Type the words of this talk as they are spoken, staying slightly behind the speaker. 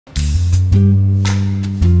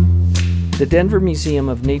The Denver Museum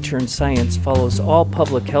of Nature and Science follows all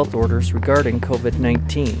public health orders regarding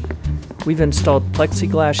COVID-19. We've installed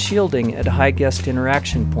plexiglass shielding at high guest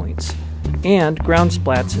interaction points and ground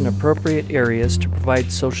splats in appropriate areas to provide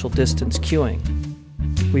social distance queuing.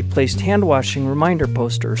 We've placed hand washing reminder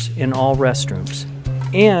posters in all restrooms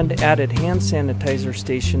and added hand sanitizer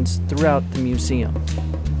stations throughout the museum.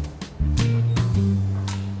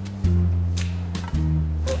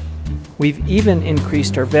 We've even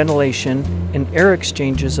increased our ventilation and air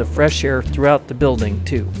exchanges of fresh air throughout the building,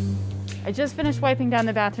 too. I just finished wiping down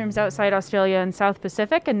the bathrooms outside Australia and South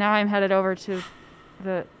Pacific, and now I'm headed over to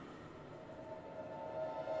the...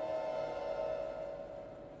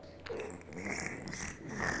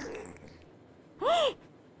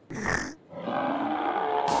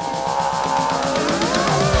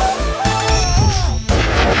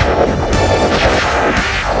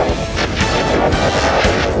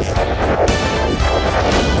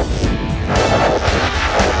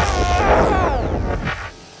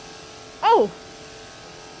 Oh!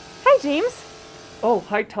 Hi, James. Oh,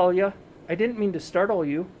 hi, Talia. I didn't mean to startle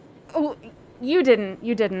you. Oh, you didn't.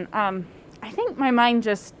 I think my mind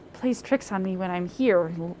just plays tricks on me when I'm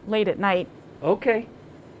here late at night. Okay.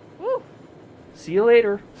 Woo. See you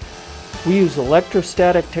later. We use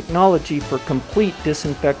electrostatic technology for complete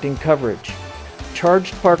disinfecting coverage.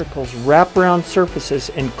 Charged particles wrap around surfaces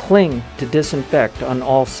and cling to disinfect on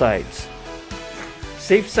all sides.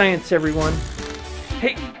 Safe science, everyone.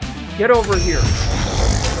 Hey, get over here.